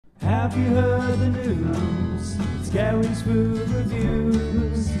Have you heard the news? It's Gary's Food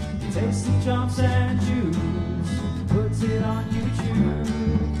Reviews. He tastes the chops and chews, puts it on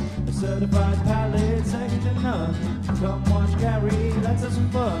YouTube. A certified palate, second to none. Come watch Gary, let's have some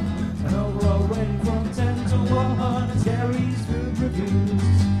fun. An overall rating from 10 to 1. It's Gary's Food Reviews.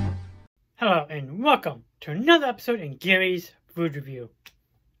 Hello and welcome to another episode in Gary's Food Review.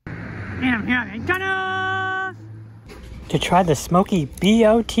 And I'm here at McDonald's to try the Smoky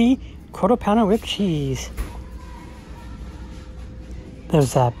BLT quarter pounder with cheese.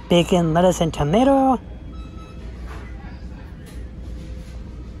 There's bacon, lettuce, and tomato.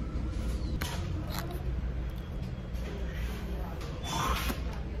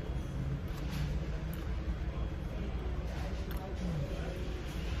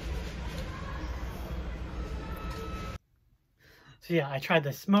 So yeah, I tried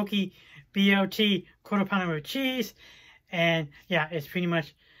the Smoky BLT quarter pounder with cheese, and yeah, it's pretty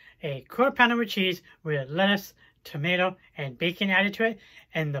much a quarter pounder with cheese with lettuce, tomato, and bacon added to it,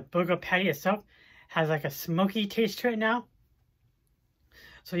 and the burger patty itself has like a smoky taste to it now.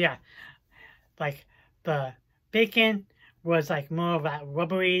 So yeah, like the bacon was like more of that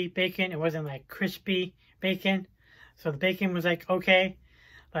rubbery bacon. It wasn't like crispy bacon. So the bacon was like okay.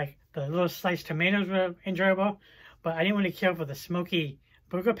 Like the little sliced tomatoes were enjoyable. But I didn't really care for the smoky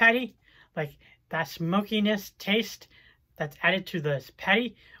burger patty. Like, that smokiness taste that's added to this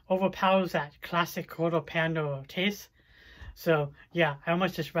patty overpowers that classic quarter pounder taste. So, yeah, I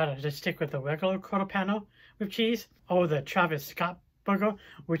almost just rather just stick with the regular quarter pounder with cheese, or the Travis Scott burger,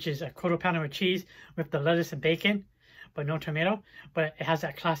 which is a quarter pounder with cheese with the lettuce and bacon, but no tomato. But it has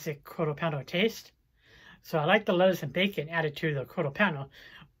that classic quarter pounder taste. So I like the lettuce and bacon added to the quarter pounder,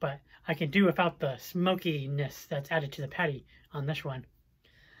 but I can do without the smokiness that's added to the patty on this one.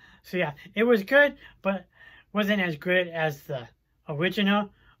 So yeah, it was good, but wasn't as good as the original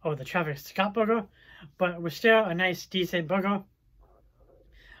or the Travis Scott burger, but it was still a nice, decent burger.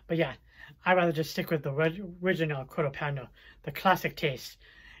 But yeah, I'd rather just stick with the original quarter pounder, the classic taste,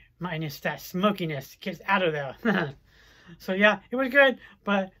 minus that smokiness gets out of there. So yeah, it was good,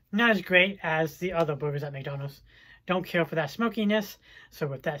 but not as great as the other burgers at McDonald's. Don't care for that smokiness. So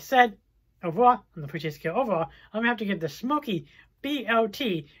with that said, overall, on the appreciation scale overall, I'm going to have to give the Smoky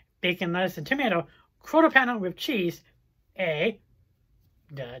BLT bacon, lettuce, and tomato quarter pounder with cheese a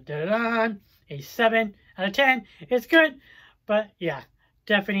 7 out of 10. It's good, but yeah,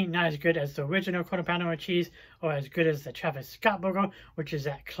 definitely not as good as the original quarter pounder with cheese, or as good as the Travis Scott burger, which is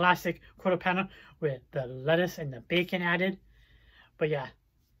that classic quarter pounder with the lettuce and the bacon added. But yeah,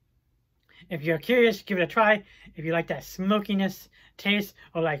 if you're curious, give it a try. If you like that smokiness taste,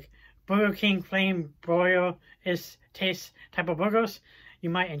 or like Burger King flame broil-ish taste type of burgers, you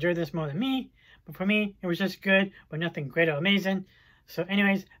might enjoy this more than me. But for me, it was just good, but nothing great or amazing. So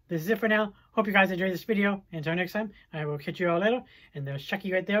anyways, this is it for now. Hope you guys enjoyed this video. Until next time, I will catch you all later. And there's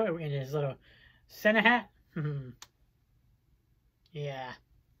Chucky right there in his little Santa hat. Yeah.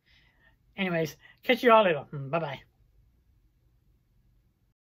 Anyways, catch you all later. Bye-bye.